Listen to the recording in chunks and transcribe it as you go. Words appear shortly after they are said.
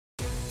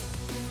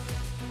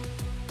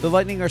The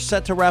Lightning are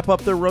set to wrap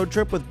up their road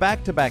trip with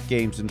back-to-back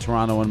games in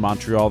Toronto and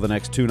Montreal the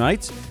next 2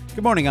 nights.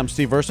 Good morning, I'm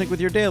Steve Versnick with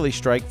your Daily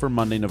Strike for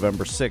Monday,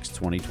 November 6,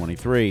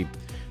 2023.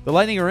 The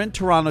Lightning are in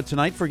Toronto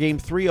tonight for Game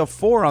 3 of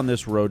 4 on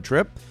this road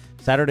trip.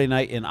 Saturday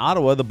night in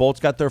Ottawa, the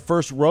Bolts got their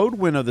first road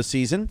win of the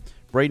season.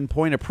 Braden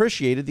Point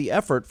appreciated the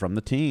effort from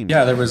the team.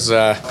 Yeah, there was,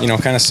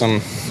 kind of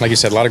some, like you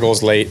said, a lot of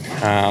goals late,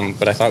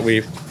 but I thought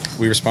we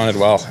responded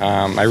well.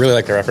 I really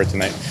liked our effort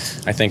tonight.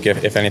 I think,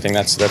 if anything,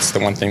 that's the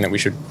one thing that we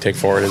should take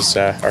forward is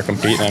our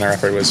compete, and our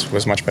effort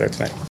was much better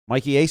tonight.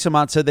 Mikey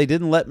Asamont said they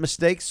didn't let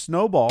mistakes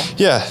snowball.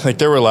 Yeah,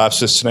 there were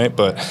lapses tonight,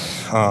 but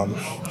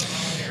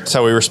that's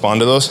how we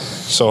respond to those.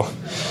 So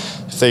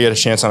if they get a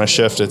chance on a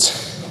shift, it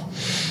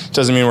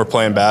doesn't mean we're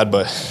playing bad,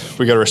 but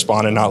we got to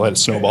respond and not let it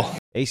snowball.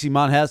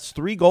 Asamont has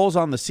 3 goals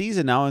on the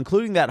season now,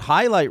 including that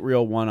highlight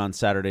reel one on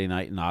Saturday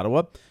night in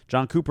Ottawa.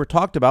 John Cooper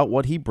talked about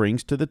what he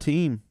brings to the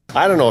team.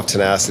 I don't know if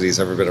tenacity's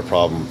ever been a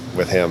problem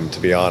with him, to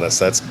be honest.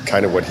 That's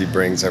kind of what he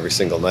brings every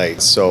single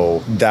night.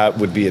 So that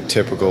would be a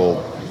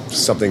typical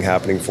something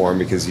happening for him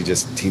because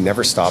he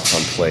never stops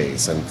on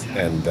plays, and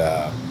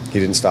he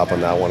didn't stop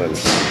on that one, and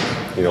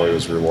he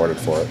was rewarded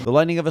for it. The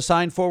Lightning have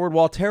assigned forward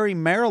Waltteri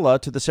Merela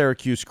to the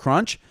Syracuse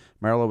Crunch.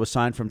 Merela was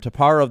signed from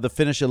Tappara of the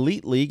Finnish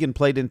Elite League and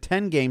played in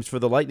 10 games for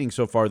the Lightning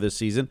so far this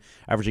season,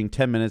 averaging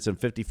 10 minutes and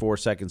 54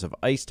 seconds of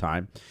ice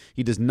time.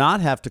 He does not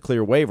have to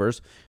clear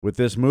waivers. With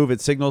this move, it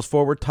signals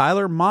forward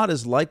Tyler Motte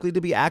is likely to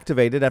be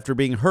activated after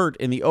being hurt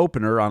in the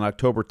opener on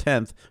October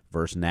 10th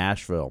versus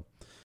Nashville.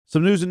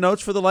 Some news and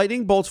notes for the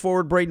Lightning. Bolts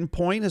forward Braden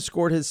Point has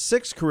scored his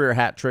 6th career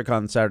hat trick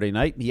on Saturday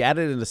night. He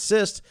added an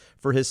assist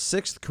for his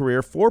 6th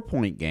career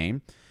 4-point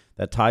game.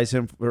 That ties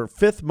him for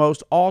 5th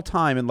most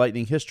all-time in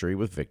Lightning history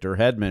with Victor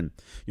Hedman.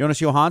 Jonas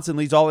Johansson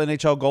leads all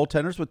NHL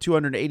goaltenders with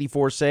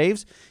 284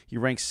 saves. He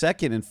ranks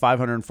 2nd in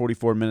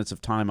 544 minutes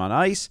of time on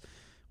ice,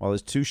 while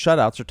his 2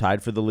 shutouts are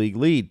tied for the league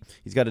lead.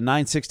 He's got a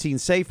 .916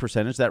 save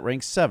percentage that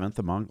ranks 7th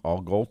among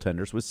all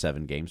goaltenders with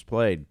 7 games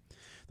played.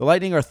 The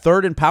Lightning are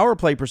 3rd in power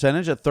play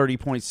percentage at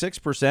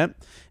 30.6%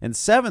 and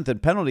 7th in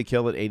penalty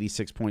kill at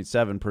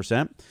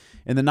 86.7%.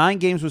 In the 9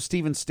 games with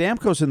Steven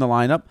Stamkos in the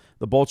lineup,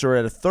 the Bolts are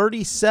at a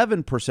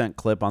 37%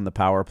 clip on the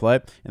power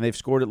play, and they've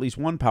scored at least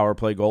 1 power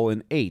play goal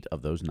in 8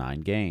 of those 9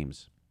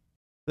 games.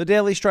 The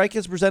Daily Strike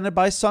is presented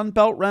by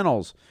Sunbelt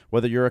Rentals.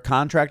 Whether you're a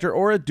contractor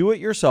or a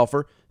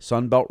do-it-yourselfer,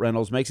 Sunbelt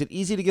Rentals makes it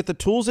easy to get the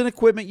tools and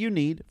equipment you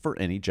need for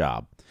any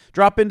job.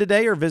 Drop in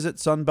today or visit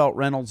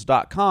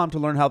sunbeltrentals.com to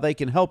learn how they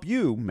can help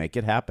you make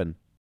it happen.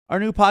 Our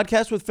new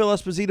podcast with Phil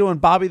Esposito and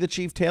Bobby the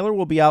Chief Taylor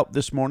will be out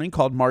this morning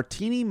called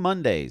Martini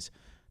Mondays.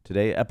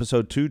 Today,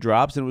 episode 2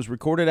 drops, and it was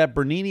recorded at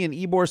Bernini in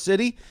Ybor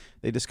City.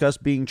 They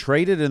discussed being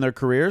traded in their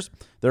careers,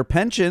 their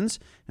pensions,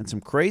 and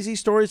some crazy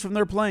stories from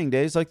their playing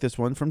days, like this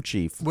one from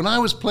Chief. When I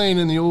was playing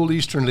in the old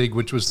Eastern League,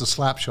 which was the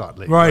Slapshot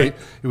League, right?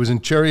 It was in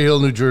Cherry Hill,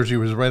 New Jersey. It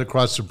was right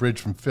across the bridge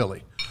from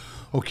Philly.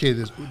 Okay,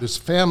 this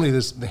family,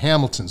 the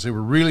Hamiltons, they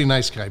were really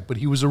nice guy, but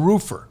he was a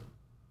roofer.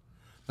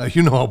 Now,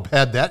 you know how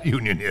bad that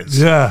union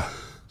is. Yeah.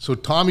 So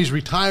Tommy's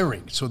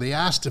retiring. So they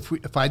asked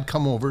if I'd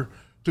come over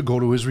to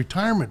go to his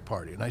retirement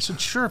party. And I said,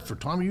 sure, for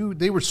Tommy.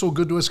 They were so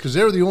good to us because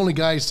they were the only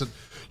guys that,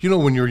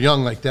 when you're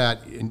young like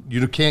that, and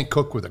you can't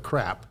cook with a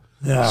crap.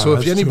 Yeah, so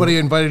if anybody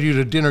invited you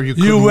to dinner, you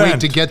couldn't wait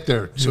to get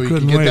there. So you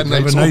could get that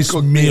nice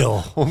meal.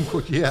 Home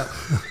cooked, yeah.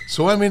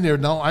 So I'm in there.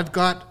 Now I've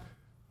got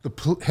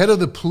the head of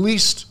the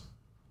police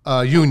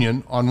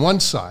union on one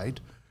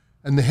side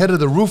and the head of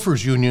the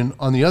roofers union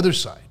on the other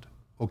side,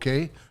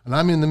 okay? And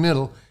I'm in the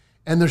middle,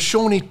 and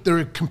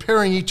they're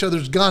comparing each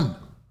other's gun.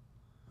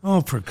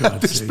 Oh, for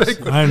God's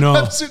sake. I know.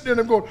 I'm sitting there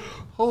and I'm going,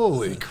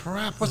 holy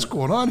crap, what's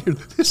going on here?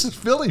 This is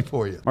Philly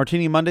for you.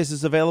 Martini Mondays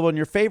is available in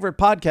your favorite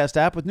podcast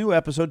app with new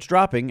episodes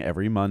dropping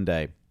every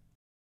Monday.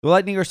 The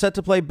Lightning are set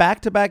to play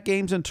back-to-back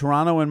games in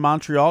Toronto and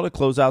Montreal to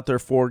close out their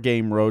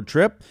 4-game road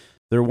trip.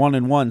 They're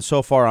 1-1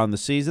 so far on the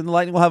season. The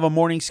Lightning will have a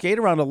morning skate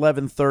around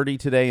 11:30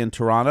 today in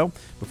Toronto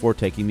before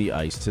taking the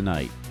ice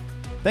tonight.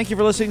 Thank you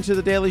for listening to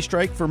the Daily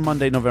Strike for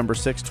Monday, November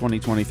 6,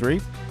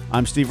 2023.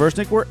 I'm Steve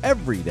Versnick, where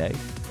every day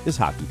is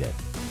hockey day.